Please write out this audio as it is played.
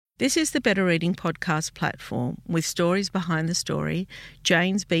This is the Better Reading Podcast platform with stories behind the story,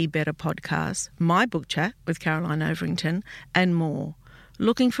 Jane's Be Better podcast, my book chat with Caroline Overington, and more.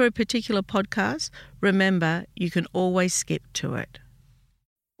 Looking for a particular podcast? Remember, you can always skip to it.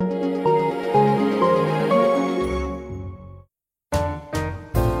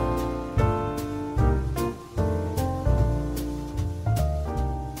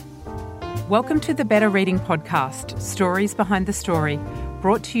 Welcome to the Better Reading Podcast, Stories Behind the Story,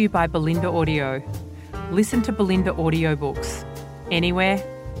 brought to you by Belinda Audio. Listen to Belinda audiobooks, anywhere,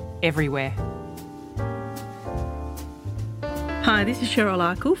 everywhere. Hi, this is Cheryl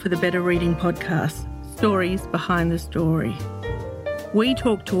Arkle for the Better Reading Podcast, Stories Behind the Story. We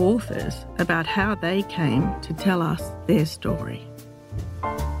talk to authors about how they came to tell us their story.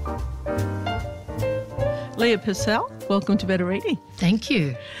 Leah Purcell, welcome to Better Reading. Thank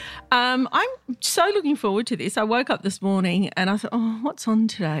you. I'm so looking forward to this. I woke up this morning and I thought, oh, what's on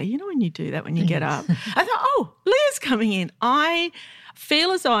today? You know when you do that when you get up. I thought, oh, Leah's coming in. I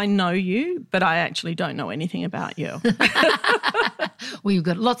feel as though I know you, but I actually don't know anything about you. Well, you've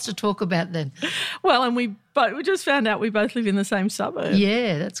got lots to talk about then. Well, and we just found out we both live in the same suburb.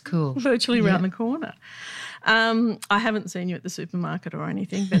 Yeah, that's cool. Virtually around the corner. I haven't seen you at the supermarket or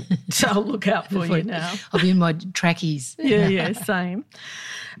anything, but so I'll look out for you now. I'll be in my trackies. Yeah, same.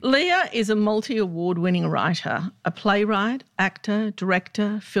 Leah is a multi-award-winning writer, a playwright, actor,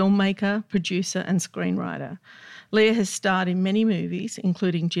 director, filmmaker, producer and screenwriter. Leah has starred in many movies,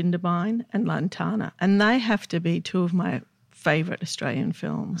 including Jindabyne and Lantana, and they have to be two of my favourite Australian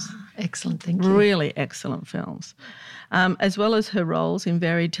films. Excellent, thank you. Really excellent films, as well as her roles in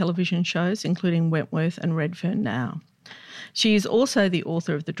varied television shows, including Wentworth and Redfern Now. She is also the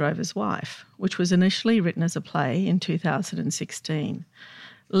author of The Drover's Wife, which was initially written as a play in 2016.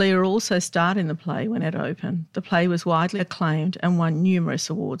 Leah also starred in the play when it opened. The play was widely acclaimed and won numerous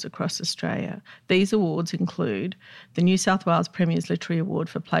awards across Australia. These awards include the New South Wales Premier's Literary Award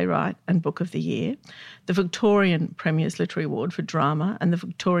for Playwright and Book of the Year, the Victorian Premier's Literary Award for Drama and the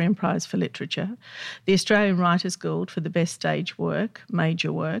Victorian Prize for Literature, the Australian Writers' Guild for the Best Stage Work,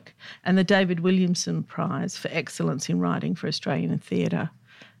 Major Work, and the David Williamson Prize for Excellence in Writing for Australian Theatre.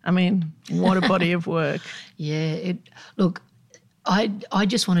 I mean, what a body of work. Yeah, look, I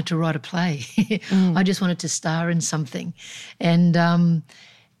just wanted to write a play. I just wanted to star in something. And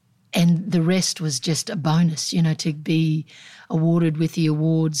the rest was just a bonus, you know, to be awarded with the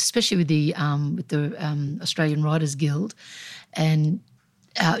awards, especially with the Australian Writers Guild. And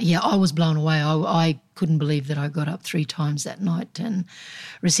I was blown away. I couldn't believe that I got up 3 times that night and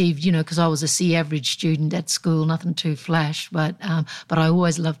received, you know, because I was a C average student at school, nothing too flash, but I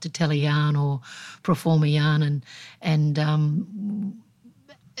always loved to tell a yarn or perform a yarn, and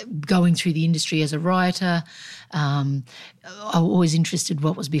going through the industry as a writer, I was always interested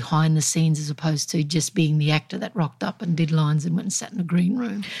what was behind the scenes as opposed to just being the actor that rocked up and did lines and went and sat in a green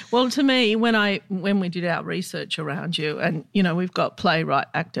room. Well, to me, when we did our research around you, and, you know, we've got playwright,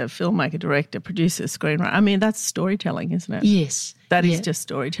 actor, filmmaker, director, producer, screenwriter. I mean, that's storytelling, isn't it? Yes. That is just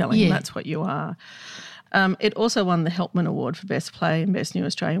storytelling. Yeah. That's what you are. It also won the Helpman Award for Best Play and Best New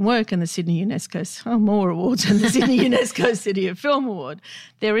Australian Work and the Sydney UNESCO's more awards and the Sydney UNESCO City of Film Award.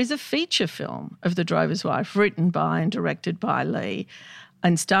 There is a feature film of The Drover's Wife written by and directed by Lee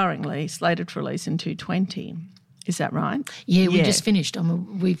and starring Lee, slated for release in 2020. Is that right? Yeah, we just finished.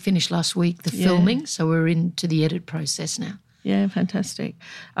 We finished last week the filming, so we're into the edit process now. Yeah, fantastic.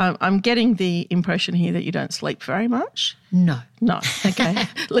 I'm getting the impression here that you don't sleep very much. No. Okay.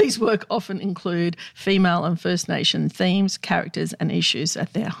 Lee's work often include female and First Nation themes, characters and issues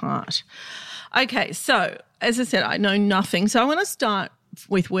at their heart. Okay, so as I said, I know nothing. So I want to start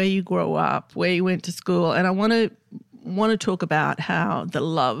with where you grew up, where you went to school, and I want to talk about how the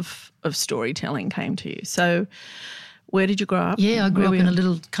love of storytelling came to you. So where did you grow up? Yeah, I grew up in a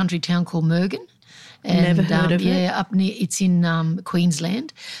little country town called Mergen. And, never heard of it. Yeah, up near, it's in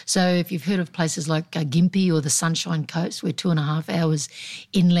Queensland. So if you've heard of places like Gympie or the Sunshine Coast, we're 2.5 hours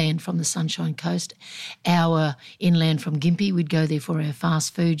inland from the Sunshine Coast. Hour inland from Gympie, we'd go there for our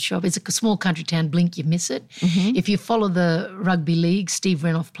fast food shop. It's a small country town, blink, you miss it. Mm-hmm. If you follow the rugby league, Steve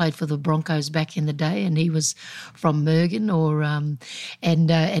Renouf played for the Broncos back in the day, and he was from Mergen,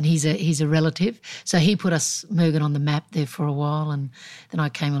 and he's a relative. So he put us Mergen on the map there for a while, and then I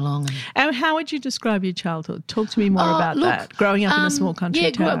came along. And how would you describe describe your childhood? Talk to me more about that. Growing up in a small country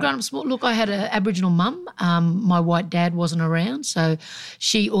town. Yeah, growing up small. Look, I had an Aboriginal mum. My white dad wasn't around, so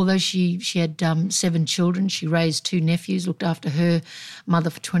although she had 7 children, she raised 2 nephews, looked after her mother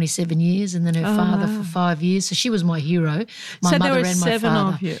for 27 years, and then her father for 5 years. So she was my hero. My mother and my 7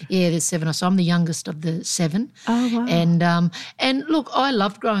 father. of you. Yeah, there's 7. So I'm the youngest of the 7. Oh wow! And look, I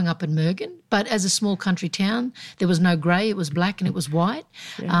loved growing up in Mergen, but as a small country town, there was no grey. It was black and it was white.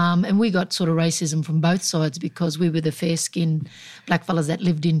 Yeah. And we got sort of racism from both sides because we were the fair-skinned blackfellas that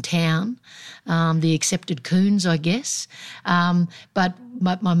lived in town, the accepted coons, I guess.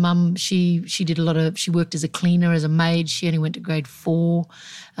 But my mum, she did a lot of, she worked as a cleaner, as a maid. She only went to grade 4,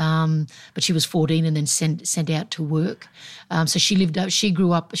 but she was 14 and then sent out to work. So she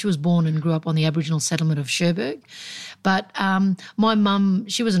grew up, she was born and grew up on the Aboriginal settlement of Cherbourg. But my mum,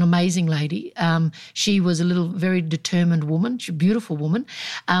 she was an amazing lady. She was a very determined woman, a beautiful woman,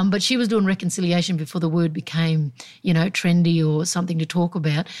 but she was doing reconciliation before the word became, trendy or something to talk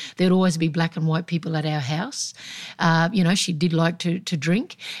about. There'd always be black and white people at our house. She did like to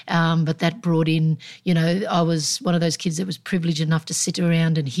drink, but that brought in, I was one of those kids that was privileged enough to sit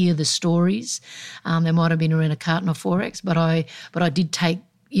around and hear the stories. They might have been around a carton of Forex, but I did take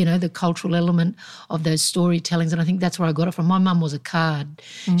the cultural element of those storytellings, and I think that's where I got it from. My mum was a card.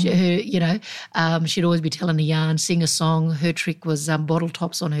 She'd always be telling a yarn, sing a song. Her trick was bottle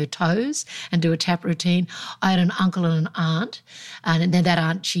tops on her toes and do a tap routine. I had an uncle and an aunt, and then that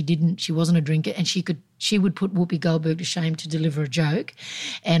aunt, she wasn't a drinker, and she would put Whoopi Goldberg to shame to deliver a joke.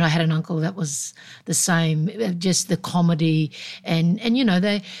 And I had an uncle that was the same, just the comedy. And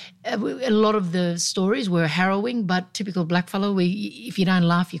a lot of the stories were harrowing, but typical blackfellow, if you don't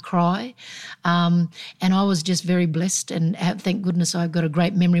laugh, you cry. And I was just very blessed, and thank goodness I got a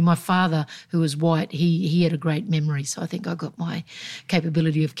great memory. My father, who was white, he had a great memory, so I think I got my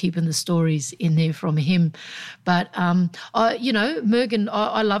capability of keeping the stories in there from him. But, Mergen,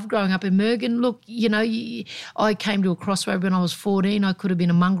 I loved growing up in Mergen. Look, I came to a crossroad when I was 14. I could have been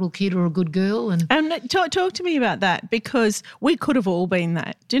a mongrel kid or a good girl. And talk to me about that, because we could have all been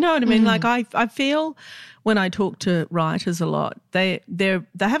that. Do you know what I mean? Like I feel when I talk to writers a lot, they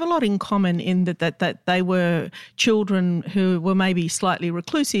have a lot in common in that they were children who were maybe slightly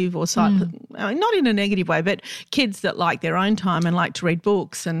reclusive or slightly, not in a negative way, but kids that like their own time and like to read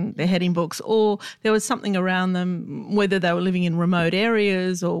books and they're heading books, or there was something around them, whether they were living in remote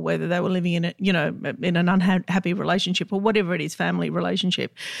areas or whether they were living in in an unhappy relationship or whatever it is, family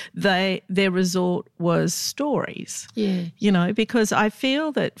relationship. Their resort was stories. Yeah. Because I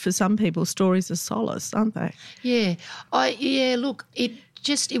feel that for some people stories are solace, aren't they? Yeah. Look, it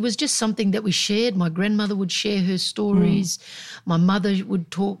was just something that we shared. My grandmother would share her stories. My mother would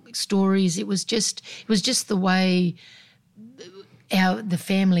talk stories. It was just the way the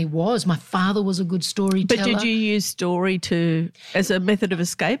family was. My father was a good storyteller. But did you use story as a method of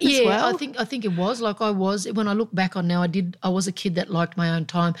escape as well? Yeah, I think it was. Like I was, when I look back on now, I was a kid that liked my own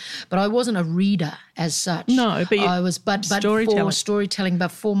time, but I wasn't a reader as such. No, but I was, but for storytelling.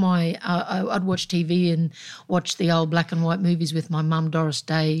 But for I'd watch TV and watch the old black and white movies with my mum. Doris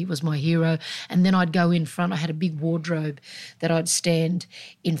Day was my hero, and then I'd go in front. I had a big wardrobe that I'd stand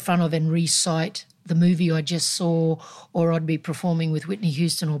in front of and recite the movie I just saw, or I'd be performing with Whitney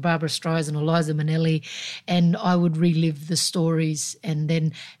Houston or Barbara Streisand or Liza Minnelli, and I would relive the stories and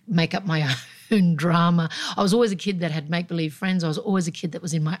then make up my own drama. I was always a kid that had make-believe friends. I was always a kid that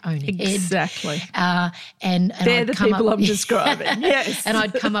was in my own head. Exactly. And they're the people I'm describing, yes. And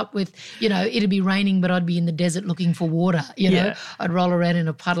I'd come up with, it'd be raining, but I'd be in the desert looking for water, I'd roll around in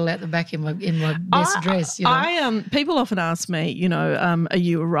a puddle out the back in my best dress, People often ask me, are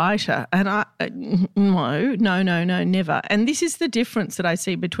you a writer? And no, never. And this is the difference that I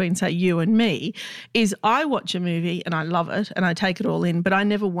see between, say, you and me, is I watch a movie and I love it and I take it all in, but I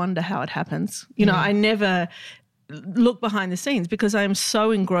never wonder how it happens. I never look behind the scenes because I am so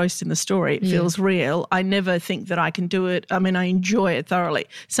engrossed in the story. It feels real. I never think that I can do it. I mean, I enjoy it thoroughly.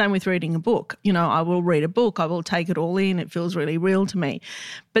 Same with reading a book. I will read a book. I will take it all in. It feels really real to me.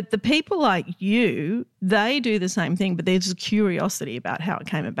 But the people like you, they do the same thing, but there's a curiosity about how it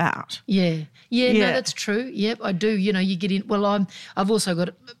came about. Yeah. No, that's true. Yep, I do. You get in. Well, I've also got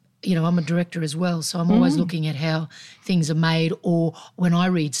I'm a director as well, so I'm always looking at how things are made, or when I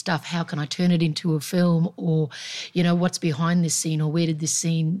read stuff, how can I turn it into a film, or, what's behind this scene, or where did this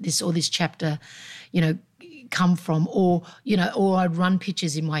scene, this chapter, come from, or I'd run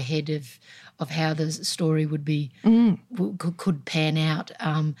pictures in my head of how the story would be could pan out,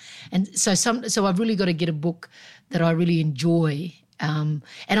 and so I've really got to get a book that I really enjoy. And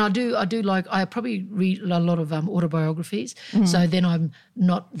I do like, I probably read a lot of autobiographies. So then I'm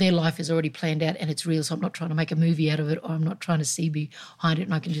not, their life is already planned out and it's real. So I'm not trying to make a movie out of it, or I'm not trying to see behind it,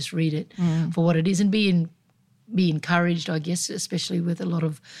 and I can just read it for what it is and be encouraged, I guess, especially with a lot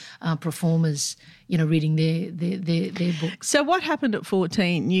of performers, reading their books. So what happened at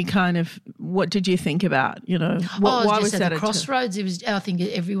 14? What did you think about, why was that at the crossroads? It was, I think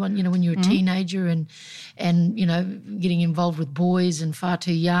everyone, when you're a teenager and getting involved with boys and far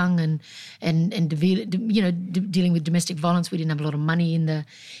too young and dealing with domestic violence. We didn't have a lot of money in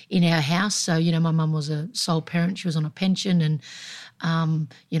our house. So, my mum was a sole parent. She was on a pension, and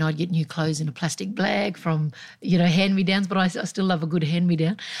I'd get new clothes in a plastic bag from, hand-me-downs, but I still love a good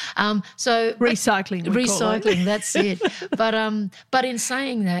hand-me-down. Recycling, that's it. But in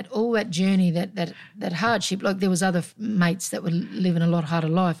saying that, all that journey, that hardship, like there was other mates that were living a lot harder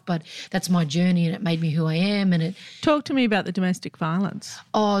life, but that's my journey, and it made me who I am. And it talk to me about the domestic violence.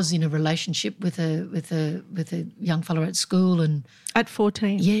 I was in a relationship with a young fella at school, and at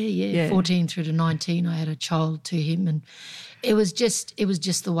 14. Yeah, 14 through to 19, I had a child to him, and it was just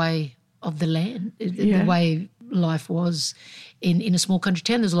the way of the land, the way life was in a small country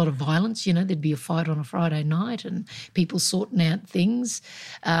town. There's a lot of violence, there'd be a fight on a Friday night and people sorting out things.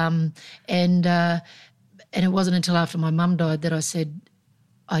 And it wasn't until after my mum died that I said,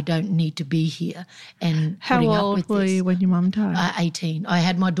 I don't need to be here. And how old were you when your mum died? 18. I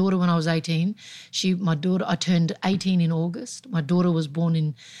had my daughter when I was 18. I turned 18 in August. My daughter was born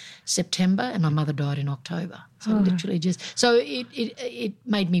in September, and my mother died in October. So literally it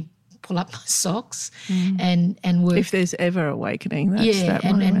made me pull up my socks and work. If there's ever awakening, that's that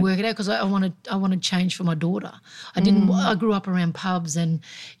moment. and work it out, because I wanted change for my daughter. I grew up around pubs and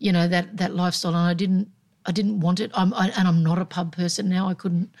that lifestyle, and I didn't want it. I'm not a pub person now. I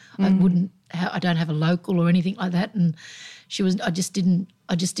don't have a local or anything like that. And I just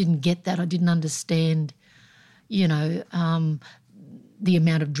didn't get that. I didn't understand, the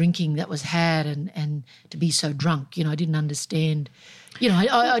amount of drinking that was had and to be so drunk. I didn't understand.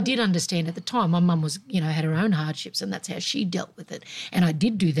 I did understand at the time. My mum was, had her own hardships, and that's how she dealt with it. And I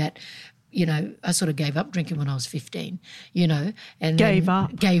did do that. I sort of gave up drinking when I was 15, and gave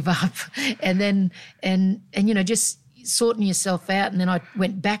up. And then, just sorting yourself out. And then I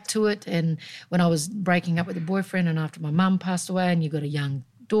went back to it. And when I was breaking up with a boyfriend, and after my mum passed away, and you got a young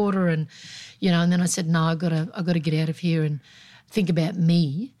daughter, and, and then I said, no, I got to get out of here and think about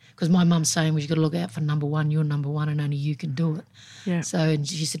me. Because my mum's saying, well, you've got to look out for number one. You're number one, and only you can do it. Yeah. So, and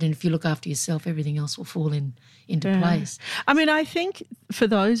she said, and if you look after yourself, everything else will fall into place. I mean, I think for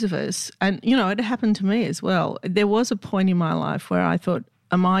those of us, and, it happened to me as well, there was a point in my life where I thought,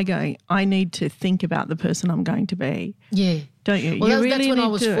 I need to think about the person I'm going to be. Yeah. Don't you? Well, that's when I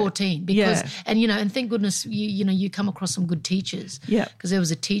was 14. Because, and thank goodness, you come across some good teachers. Yeah. Because there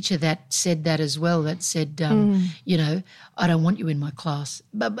was a teacher that said that as well, that said, I don't want you in my class.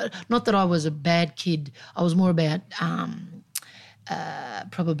 But not that I was a bad kid. I was more about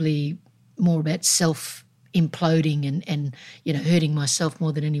probably more about self-imploding and hurting myself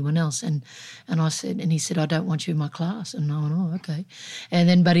more than anyone else. And I said, and he said, I don't want you in my class. And I went, oh, okay. And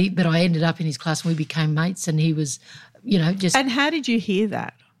then, but I ended up in his class, and we became mates, and he was, just. And how did you hear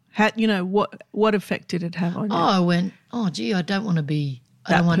that? What effect did it have on you? Oh, I went, oh, gee, I don't want to be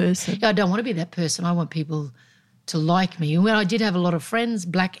that person. I don't want to be that person. I want people to like me. And when I did have a lot of friends,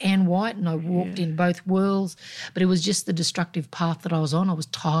 black and white, and I walked in both worlds, but it was just the destructive path that I was on. I was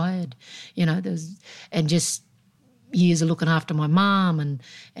tired, and just years of looking after my mum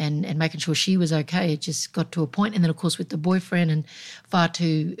and making sure she was okay. It just got to a point. And then, of course, with the boyfriend, and far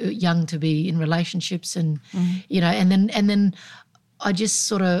too young to be in relationships, and and then I just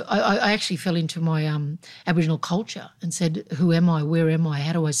sort of I actually fell into my Aboriginal culture and said, who am I? Where am I?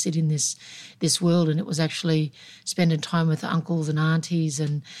 How do I sit in this world? And it was actually spending time with uncles and aunties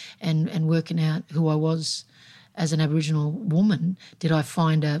and working out who I was as an Aboriginal woman. Did I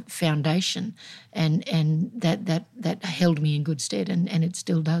find a foundation and that held me in good stead, and it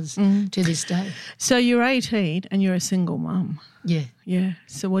still does to this day. So you're 18 and you're a single mum. Yeah. Yeah.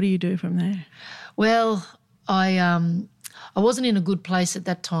 So what do you do from there? Well, I wasn't in a good place at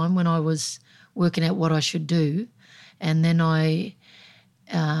that time when I was working out what I should do, and then I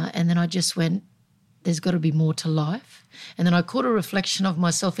just went, there's got to be more to life. And then I caught a reflection of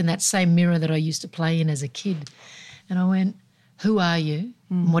myself in that same mirror that I used to play in as a kid, and I went, who are you?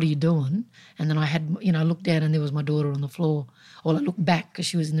 And what are you doing? And then I had, I looked down and there was my daughter on the floor. Or I looked back because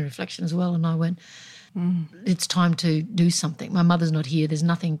she was in the reflection as well, and I went, it's time to do something. My mother's not here. There's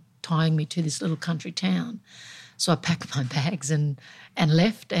nothing tying me to this little country town. So I packed my bags and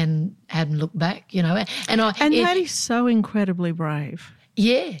left and hadn't looked back, you know. And that is so incredibly brave.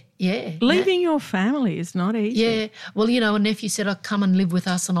 Yeah. Leaving your family is not easy. Yeah. Well, you know, a nephew said, "Oh, come and live with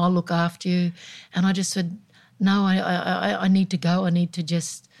us and I'll look after you." And I just said, "No, I need to go. I need to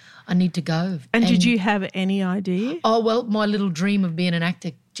go." And did you have any idea? Oh, well, my little dream of being an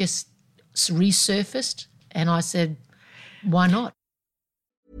actor just resurfaced, and I said, why not?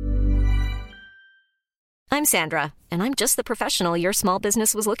 I'm Sandra, and I'm just the professional your small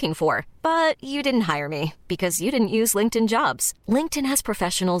business was looking for. But you didn't hire me because you didn't use LinkedIn Jobs. LinkedIn has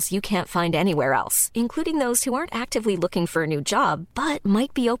professionals you can't find anywhere else, including those who aren't actively looking for a new job but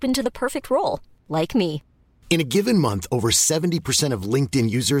might be open to the perfect role, like me. In a given month, over 70% of LinkedIn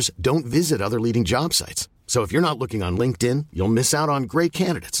users don't visit other leading job sites. So if you're not looking on LinkedIn, you'll miss out on great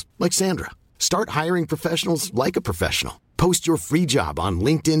candidates like Sandra. Start hiring professionals like a professional. Post your free job on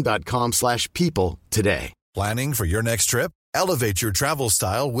linkedin.com/people today. Planning for your next trip? Elevate your travel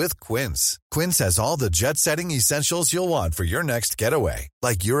style with Quince. Quince has all the jet-setting essentials you'll want for your next getaway,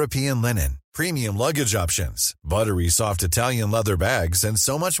 like European linen, premium luggage options, buttery soft Italian leather bags, and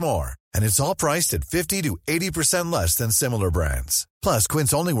so much more. And it's all priced at 50 to 80% less than similar brands. Plus,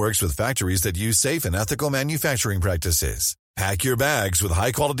 Quince only works with factories that use safe and ethical manufacturing practices. Pack your bags with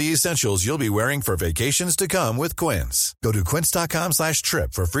high-quality essentials you'll be wearing for vacations to come with Quince. Go to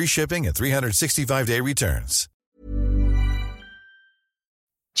quince.com/trip for free shipping and 365-day returns.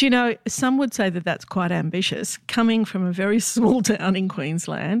 Do you know, some would say that that's quite ambitious, coming from a very small town in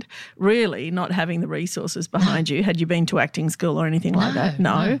Queensland, really not having the resources behind you. Had you been to acting school or anything like that?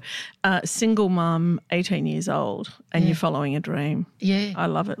 No. Single mum, 18 years old, and you're following a dream. Yeah. I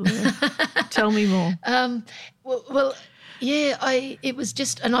love it, Lou. Tell me more. It was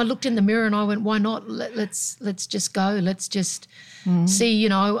just, and I looked in the mirror and I went, why not? Let's just go. Let's just see, you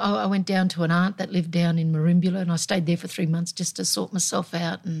know, I went down to an aunt that lived down in Merimbula and I stayed there for 3 months just to sort myself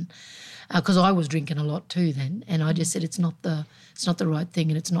out, and because I was drinking a lot too then, and I just said it's not the right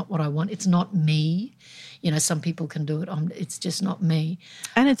thing and it's not what I want. It's not me. You know, some people can do it. It's just not me.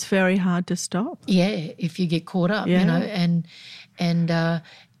 And it's very hard to stop. Yeah, if you get caught up, you know,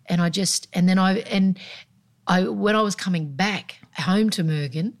 when I was coming back home to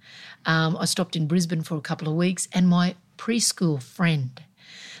Mergen, I stopped in Brisbane for a couple of weeks, and my preschool friend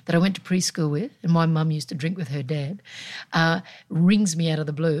that I went to preschool with, and my mum used to drink with her dad, rings me out of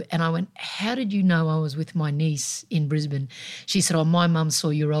the blue. And I went, how did you know I was with my niece in Brisbane? She said, oh, my mum saw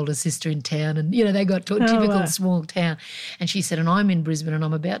your older sister in town. And, you know, they got to a typical small town. And she said, and I'm in Brisbane and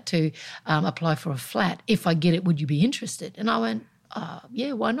I'm about to apply for a flat. If I get it, would you be interested? And I went,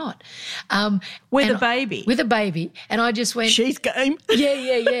 yeah, why not? With a baby. With a baby. And I just went. She's game.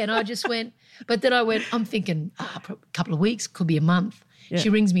 Yeah. And I just went. But then I went, I'm thinking a couple of weeks, could be a month. Yeah. She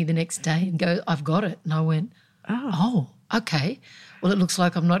rings me the next day and goes, I've got it. And I went, oh, okay. Well, it looks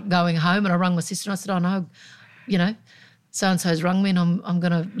like I'm not going home. And I rang my sister and I said, oh, no, you know, so-and-so's rung me and I'm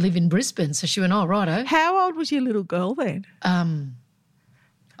going to live in Brisbane. So she went, oh, righto. How old was your little girl then?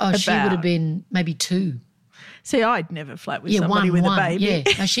 She would have been maybe 2. See, I'd never flat with somebody with a baby. Yeah,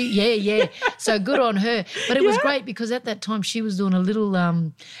 no, yeah. So good on her. But it was great because at that time she was doing a little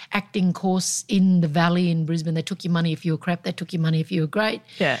acting course in the Valley in Brisbane. They took your money if you were crap. They took your money if you were great.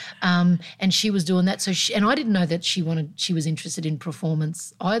 Yeah. And she was doing that. So and I didn't know that she was interested in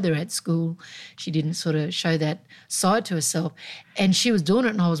performance either at school. She didn't sort of show that side to herself. And she was doing it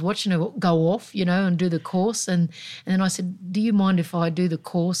and I was watching her go off, you know, and do the course. And then I said, do you mind if I do the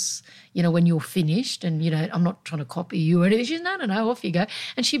course, you know, when you're finished? And, you know, I'm not trying to copy you or anything. She said, no, off you go.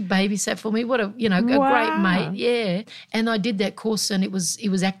 And she babysat for me. What a, you know, a great mate. Yeah. And I did that course and it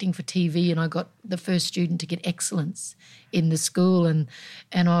was acting for TV and I got the first student to get excellence in the school and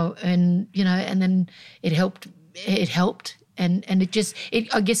you know, and then it helped and I guess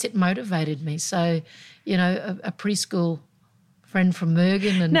it motivated me. So, you know, a preschool friend from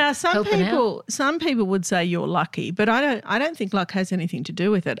Mergen and now some people would say you're lucky, but I don't think luck has anything to do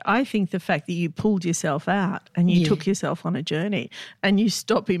with it. I think the fact that you pulled yourself out and you took yourself on a journey and you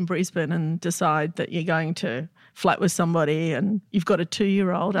stop in Brisbane and decide that you're going to flat with somebody and you've got a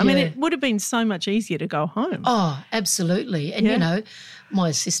 2-year-old. I mean, it would have been so much easier to go home. Oh, absolutely. And, you know,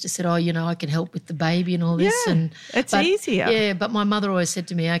 my sister said, oh, you know, I can help with the baby and all this. Yeah, and it's easier. Yeah, but my mother always said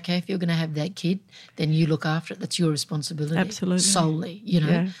to me, okay, if you're going to have that kid, then you look after it. That's your responsibility. Absolutely. Solely, you know.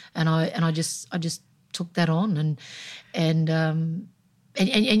 Yeah. And I just took that on and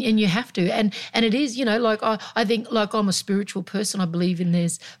you have to. And it is, you know, like I think like I'm a spiritual person. I believe in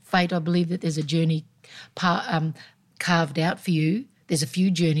there's fate. I believe that there's a journey carved out for you. There's a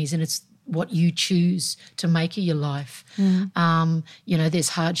few journeys and it's what you choose to make of your life. You know, there's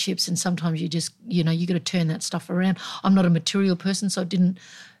hardships, and sometimes you just, you know, you got to turn that stuff around. I'm not a material person, so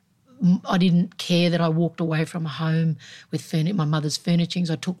I didn't care that I walked away from a home with my mother's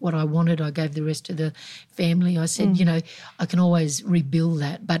furnishings. I took what I wanted. I gave the rest to the family. I said, you know, I can always rebuild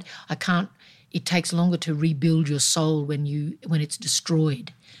that, but I can't. It takes longer to rebuild your soul when it's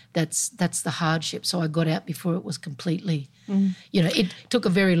destroyed. That's the hardship. So I got out before it was completely, you know, it took a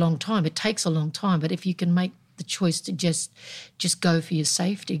very long time. It takes a long time, but if you can make the choice to just go for your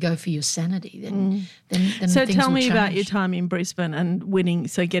safety, go for your sanity, then So things tell will me about change. your time in Brisbane and winning,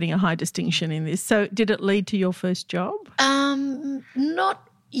 so getting a high distinction in this. So did it lead to your first job? Not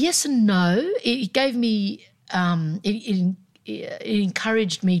yes and no. It gave me it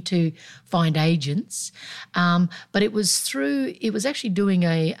encouraged me to find agents, but it was actually doing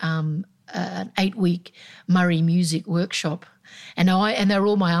an 8-week Murray music workshop. And they were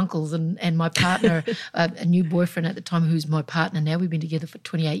all my uncles and my partner, a new boyfriend at the time who's my partner now. We've been together for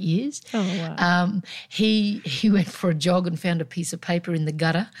 28 years. Oh, wow. He went for a jog and found a piece of paper in the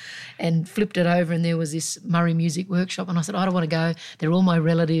gutter and flipped it over, and there was this Murray music workshop. And I said, I don't want to go. They're all my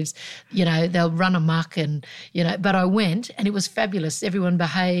relatives. You know, they'll run amok and, you know. But I went, and it was fabulous. Everyone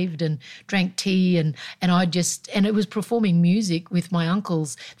behaved and drank tea and it was performing music with my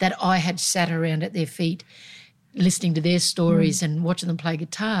uncles that I had sat around at their feet listening to their stories and watching them play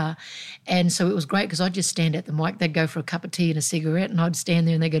guitar. And so it was great because I'd just stand at the mic. They'd go for a cup of tea and a cigarette, and I'd stand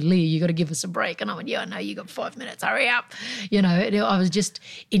there and they'd go, Leah, you got to give us a break. And I went, yeah, I know, you got 5 minutes, hurry up. You know, I was just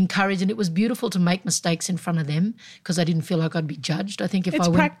encouraged, and it was beautiful to make mistakes in front of them because I didn't feel like I'd be judged. I think if It's I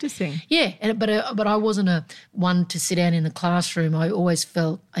went, practicing. yeah, but I wasn't one to sit down in the classroom. I always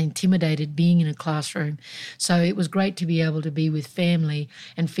felt intimidated being in a classroom. So it was great to be able to be with family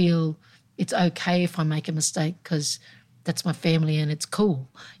and feel it's okay if I make a mistake because that's my family and it's cool.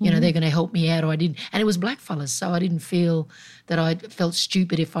 You know, they're going to help me out, or I didn't. And it was blackfellas, so I didn't feel that I felt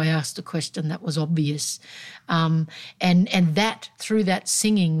stupid if I asked a question that was obvious. And that, through that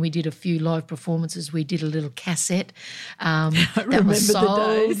singing, we did a few live performances. We did a little cassette that was sold.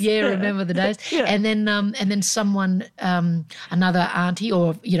 The days. Yeah, remember the days. Yeah. And then someone, another auntie,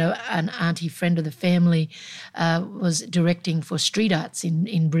 or, you know, an auntie friend of the family was directing for Street Arts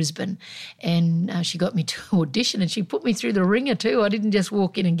in Brisbane, and she got me to audition, and she put me through the ringer too. I didn't just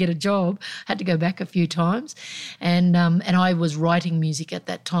walk in and get a job. I had to go back a few times, and I was writing music at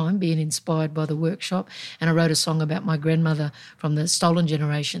that time, being inspired by the workshop, and I wrote a song about my grandmother from the Stolen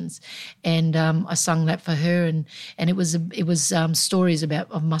Generations, and I sung that for her, and it was stories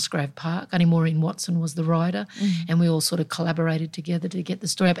of Musgrave Park. Only Maureen Watson was the writer, and we all sort of collaborated together to get the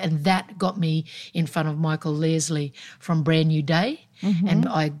story up, and that got me in front of Michael Leslie from Brand New Day, and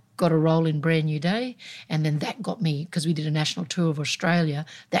I got a role in Brand New Day, and then that got me, because we did a national tour of Australia,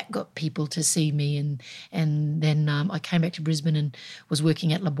 that got people to see me, and then I came back to Brisbane and was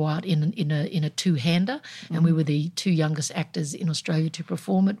working at La Boite in a two-hander, and we were the two youngest actors in Australia to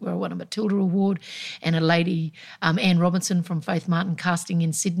perform it. We won a Matilda Award, and a lady, Anne Robinson from Faith Martin Casting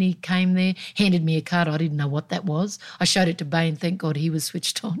in Sydney, came there, handed me a card. I didn't know what that was. I showed it to Bain, thank God he was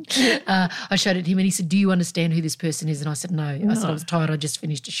switched on. I showed it to him, and he said, do you understand who this person is? And I said, no. I said, I was tired, I just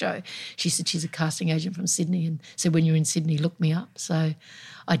finished a show. She said she's a casting agent from Sydney, and said, when you're in Sydney, look me up. So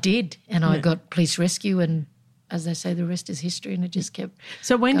I did, and I got police rescue, and as they say, the rest is history, and it just kept.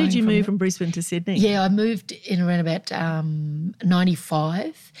 So when did you going move from Brisbane to Sydney? Yeah, I moved in around about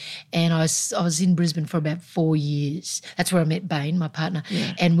 95, and I was in Brisbane for about 4 years. That's where I met Bain, my partner,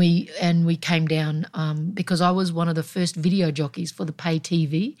 and we came down because I was one of the first video jockeys for the pay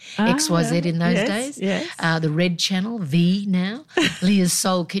TV, XYZ in those days. Yes. The Red Channel, V now, Leah's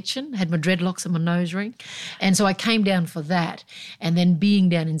Soul Kitchen, had my dreadlocks and my nose ring, and so I came down for that. And then being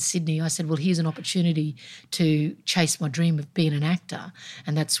down in Sydney, I said, well, here's an opportunity to chase my dream of being an actor,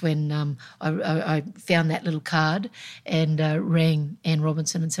 and that's when I found that little card and rang Anne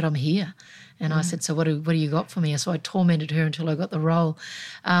Robinson and said, I'm here. And I said, so what do you got for me? So I tormented her until I got the role.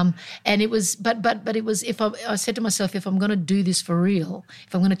 And it was, but it was, I said to myself, if I'm going to do this for real,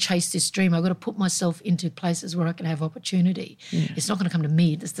 if I'm going to chase this dream, I've got to put myself into places where I can have opportunity. Yeah. It's not going to come to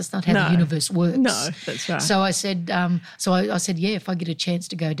me. That's not how the universe works. No, that's right. So I said, I said, yeah, if I get a chance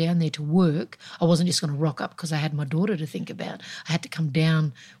to go down there to work, I wasn't just going to rock up because I had my daughter to think about. I had to come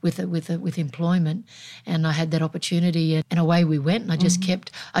down with employment, and I had that opportunity, and away we went. And I just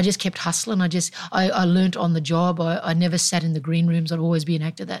kept hustling. I I learnt on the job. I never sat in the green rooms. I'd always be an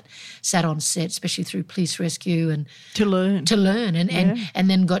actor that sat on set, especially through Police Rescue and to learn and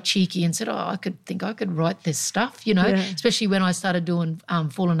then got cheeky and said, I could write this stuff, especially when I started doing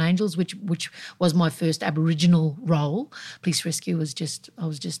Fallen Angels, which was my first Aboriginal role. Police Rescue I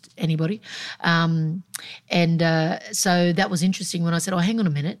was just anybody. So that was interesting when I said, hang on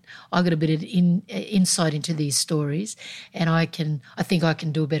a minute, I got a bit of insight into these stories and I think I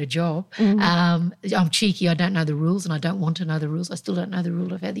can do a better job. I'm cheeky, I don't know the rules and I don't want to know the rules. I still don't know the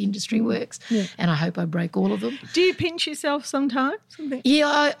rule of how the industry works and I hope I break all of them. Do you pinch yourself sometimes?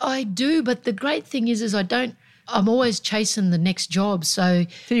 Yeah, I do, but the great thing is I'm always chasing the next job. So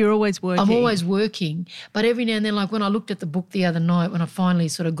you're always working. I'm always working. But every now and then, like when I looked at the book the other night, when I finally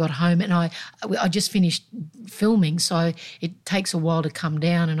sort of got home and I just finished filming, so it takes a while to come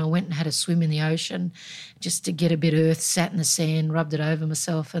down, and I went and had a swim in the ocean just to get a bit of earth, sat in the sand, rubbed it over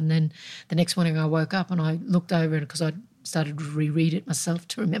myself. And then the next morning I woke up and I looked over it because I started to reread it myself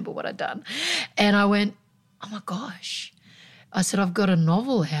to remember what I'd done. And I went, oh my gosh. I said, I've got a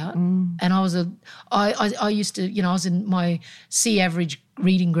novel out. And I used to, I was in my C average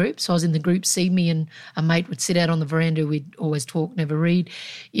reading group. So I was in the group C, me and a mate would sit out on the veranda. We'd always talk, never read,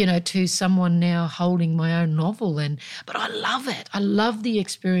 to someone now holding my own novel. But I love it. I love the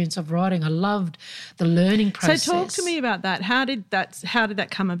experience of writing. I loved the learning process. So talk to me about that. How did that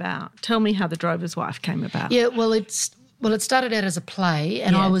come about? Tell me how The Drover's Wife came about. Yeah, well, it started out as a play,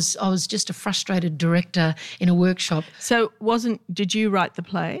 and I was just a frustrated director in a workshop. So did you write the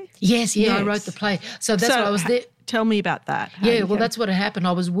play? Yes, I wrote the play. So that's why I was there. Tell me about that. That's what happened.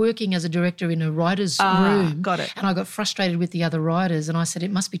 I was working as a director in a writer's room. Got it. And I got frustrated with the other writers, and I said,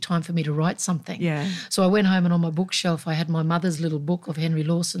 it must be time for me to write something. Yeah. So I went home, and on my bookshelf I had my mother's little book of Henry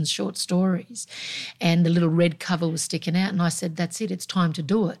Lawson's short stories, and the little red cover was sticking out, and I said, that's it, it's time to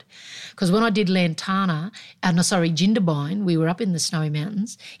do it. Because when I did Jindabyne, we were up in the Snowy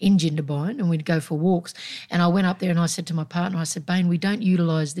Mountains in Jindabyne, and we'd go for walks, and I went up there and I said to my partner, I said, Bain, we don't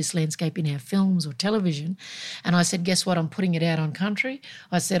utilise this landscape in our films or television. And I said, guess what? I'm putting it out on country.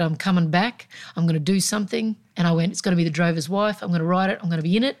 I said, I'm coming back. I'm going to do something. And I went, it's going to be The Drover's Wife. I'm going to write it. I'm going to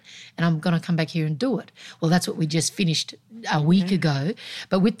be in it. And I'm going to come back here and do it. Well, that's what we just finished a week ago.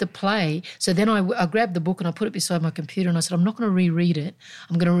 But with the play, so then I grabbed the book and I put it beside my computer and I said, I'm not going to reread it.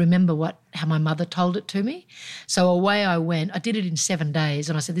 I'm going to remember how my mother told it to me. So away I went. I did it in 7 days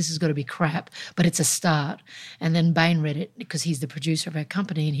and I said, this has got to be crap, but it's a start. And then Bain read it because he's the producer of our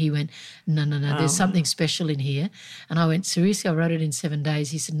company and he went, no, there's something special in here. And I went, seriously, I wrote it in 7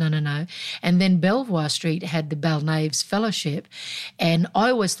 days. He said, no. And then Belvoir Street had the Balnaves Fellowship, and I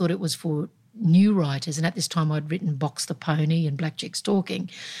always thought it was for new writers, and at this time I'd written Box the Pony and Blackjack's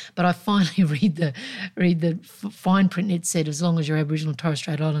Talking, but I finally read the fine print and it said, as long as you're Aboriginal Torres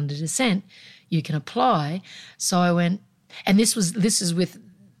Strait Islander descent, you can apply. So I went, and this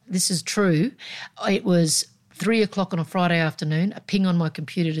is true, it was 3:00 on a Friday afternoon, a ping on my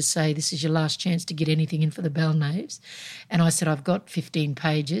computer to say, this is your last chance to get anything in for the Balnaves. And I said, I've got 15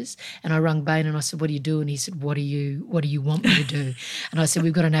 pages. And I rung Bain and I said, what do you do? And he said, what do you want me to do? And I said,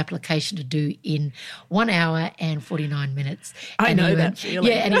 we've got an application to do in 1 hour and 49 minutes. I know that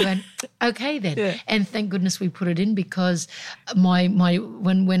feeling. Yeah, and he went, okay then. Yeah. And thank goodness we put it in because when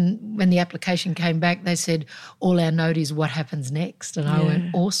the application came back, they said, all our note is what happens next. And I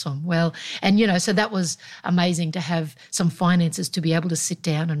went, awesome. Well, and so that was amazing to have some finances to be able to sit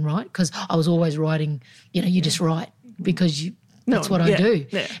down and write, because I was always writing, you just write because that's what I do.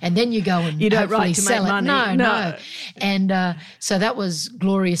 Yeah. And then you go and you don't hopefully write to sell make it. money. No. And so that was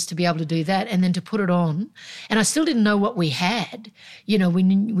glorious to be able to do that and then to put it on. And I still didn't know what we had. We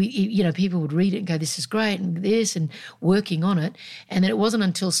people would read it and go, this is great and this, and working on it. And then it wasn't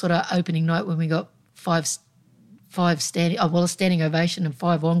until sort of opening night when we got a standing ovation and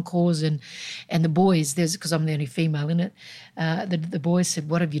 5 encores, and the boys, because I'm the only female in it, the boys said,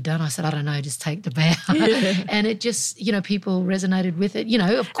 what have you done? I said, I don't know, just take the bow. Yeah. And it just, people resonated with it,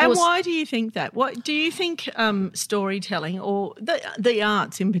 of course. And why do you think that? What do you think storytelling or the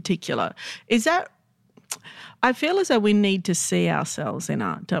arts in particular, is that, I feel as though we need to see ourselves in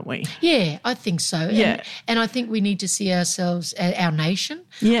art, don't we? Yeah, I think so. Yeah. And I think we need to see ourselves, our nation.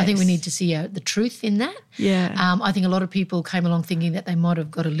 Yes. I think we need to see the truth in that. Yeah. I think a lot of people came along thinking that they might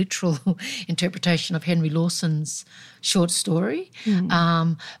have got a literal interpretation of Henry Lawson's short story.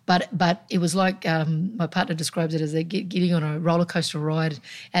 But it was like my partner describes it as they're getting on a roller coaster ride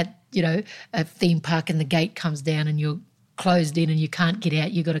at, a theme park, and the gate comes down and you're closed in and you can't get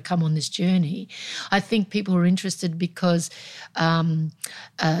out, you've got to come on this journey. I think people are interested because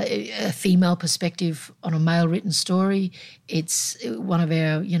a female perspective on a male written story, it's one of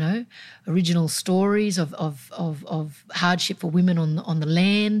our, original stories of hardship for women on the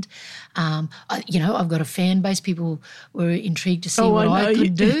land. I've got a fan base. People were intrigued to see what I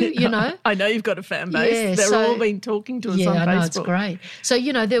could do, I know you've got a fan base. Yeah, They're all been talking to us on Facebook. Yeah, I know, it's great. So,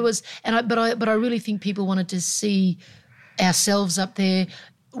 there was, but I really think people wanted to see ourselves up there.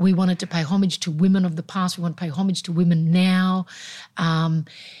 We wanted to pay homage to women of the past. We want to pay homage to women now. And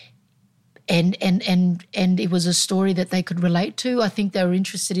it was a story that they could relate to. I think they were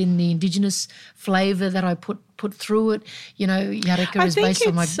interested in the Indigenous flavour that I put through it. Yadika is based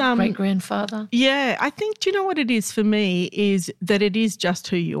on my great-grandfather. Yeah, I think, do you know what it is for me is that it is just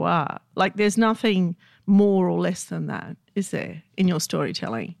who you are. Like there's nothing more or less than that, is there, in your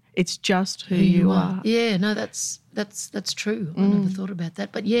storytelling? It's just who you are. Yeah, no, that's true. I never thought about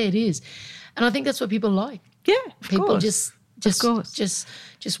that. But, yeah, it is. And I think that's what people like. Yeah, people course. just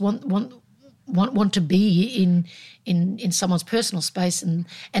want to be in someone's personal space and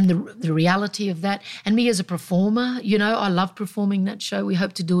the reality of that. And me as a performer, I love performing that show. We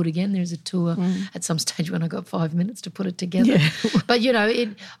hope to do it again. There's a tour at some stage when I got 5 minutes to put it together. Yeah. But,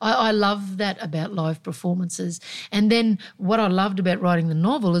 I love that about live performances. And then what I loved about writing the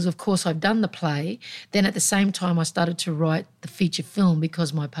novel is, of course, I've done the play. Then at the same time I started to write the feature film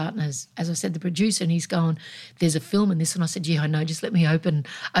because my partner's, as I said, the producer, and he's going, there's a film in this. And I said, yeah, I know, just let me open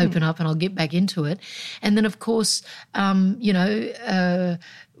up and I'll get back into it. And then, of course,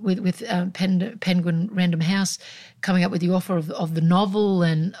 with Penguin Random House coming up with the offer of the novel,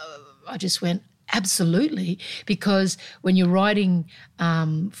 and I just went, absolutely, because when you're writing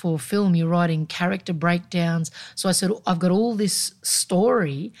for film, you're writing character breakdowns. So I said, I've got all this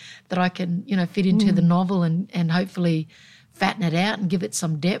story that I can, fit into the novel and hopefully fatten it out and give it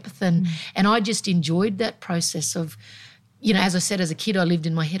some depth. And I just enjoyed that process of, as I said, as a kid, I lived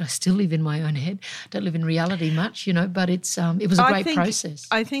in my head. I still live in my own head. Don't live in reality much, but it was a great process.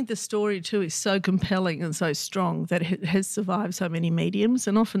 I think the story too is so compelling and so strong that it has survived so many mediums,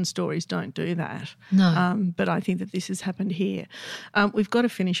 and often stories don't do that. No. But I think that this has happened here. We've got to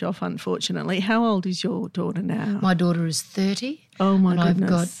finish off, unfortunately. How old is your daughter now? My daughter is 30. Oh, my goodness. I've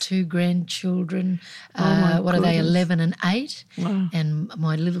got 2 grandchildren. What are they, 11 and 8? Wow. And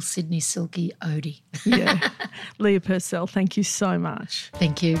my little Sydney Silky Odie. Yeah. Leah Purcell, thank you so much.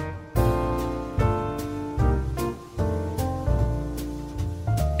 Thank you.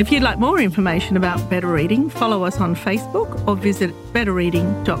 If you'd like more information about Better Reading, follow us on Facebook or visit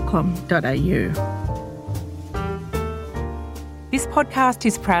betterreading.com.au. This podcast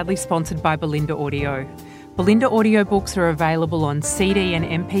is proudly sponsored by Belinda Audio. Belinda audiobooks are available on CD and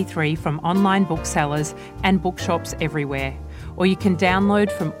MP3 from online booksellers and bookshops everywhere, or you can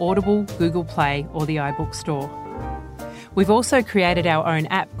download from Audible, Google Play or the iBook Store. We've also created our own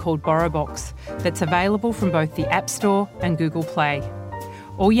app called BorrowBox that's available from both the App Store and Google Play.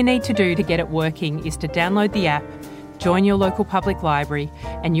 All you need to do to get it working is to download the app, join your local public library,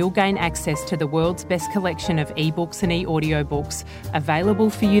 and you'll gain access to the world's best collection of ebooks and e-audiobooks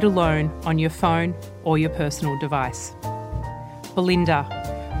available for you to loan on your phone or your personal device. Belinda,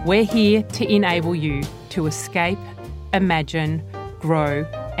 we're here to enable you to escape, imagine, grow,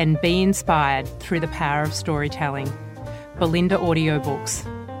 and be inspired through the power of storytelling. Belinda Audiobooks.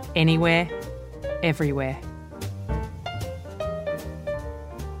 Anywhere, everywhere.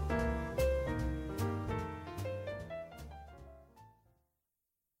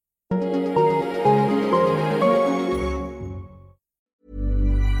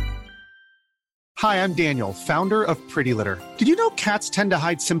 Hi, I'm Daniel, founder of Pretty Litter. Did you know cats tend to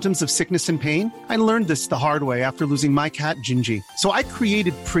hide symptoms of sickness and pain? I learned this the hard way after losing my cat, Gingy. So I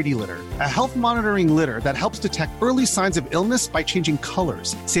created Pretty Litter, a health monitoring litter that helps detect early signs of illness by changing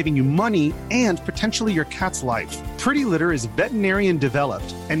colors, saving you money and potentially your cat's life. Pretty Litter is veterinarian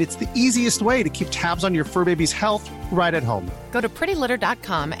developed, and it's the easiest way to keep tabs on your fur baby's health right at home. Go to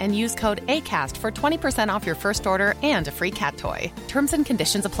prettylitter.com and use code ACAST for 20% off your first order and a free cat toy. Terms and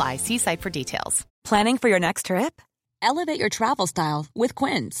conditions apply. See site for details. Planning for your next trip? Elevate your travel style with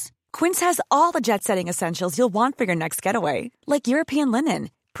Quince. Quince has all the jet-setting essentials you'll want for your next getaway, like European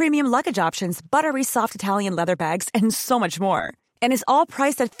linen, premium luggage options, buttery soft Italian leather bags, and so much more. And is all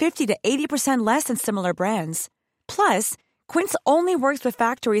priced at 50 to 80% less than similar brands. Plus, Quince only works with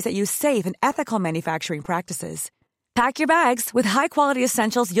factories that use safe and ethical manufacturing practices. Pack your bags with high-quality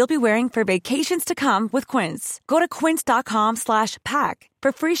essentials you'll be wearing for vacations to come with Quince. Go to quince.com/pack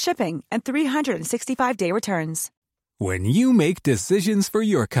for free shipping and 365-day returns. When you make decisions for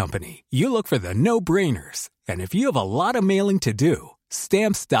your company, you look for the no-brainers. And if you have a lot of mailing to do,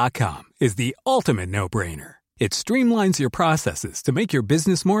 Stamps.com is the ultimate no-brainer. It streamlines your processes to make your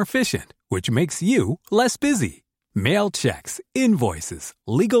business more efficient, which makes you less busy. Mail checks, invoices,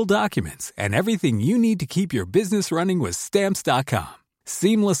 legal documents, and everything you need to keep your business running with Stamps.com.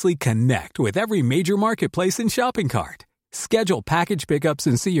 Seamlessly connect with every major marketplace and shopping cart. Schedule package pickups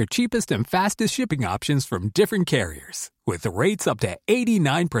and see your cheapest and fastest shipping options from different carriers, with rates up to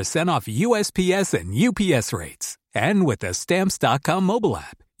 89% off USPS and UPS rates. And with the Stamps.com mobile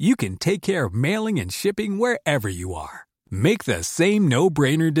app, you can take care of mailing and shipping wherever you are. Make the same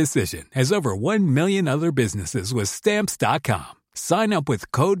no-brainer decision as over 1 million other businesses with Stamps.com. Sign up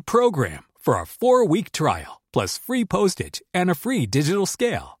with code PROGRAM for a 4-week trial, plus free postage and a free digital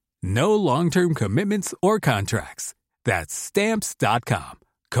scale. No long-term commitments or contracts. That's Stamps.com.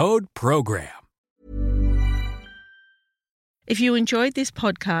 Code PROGRAM. If you enjoyed this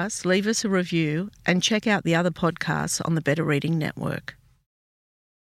podcast, leave us a review and check out the other podcasts on the Better Reading Network.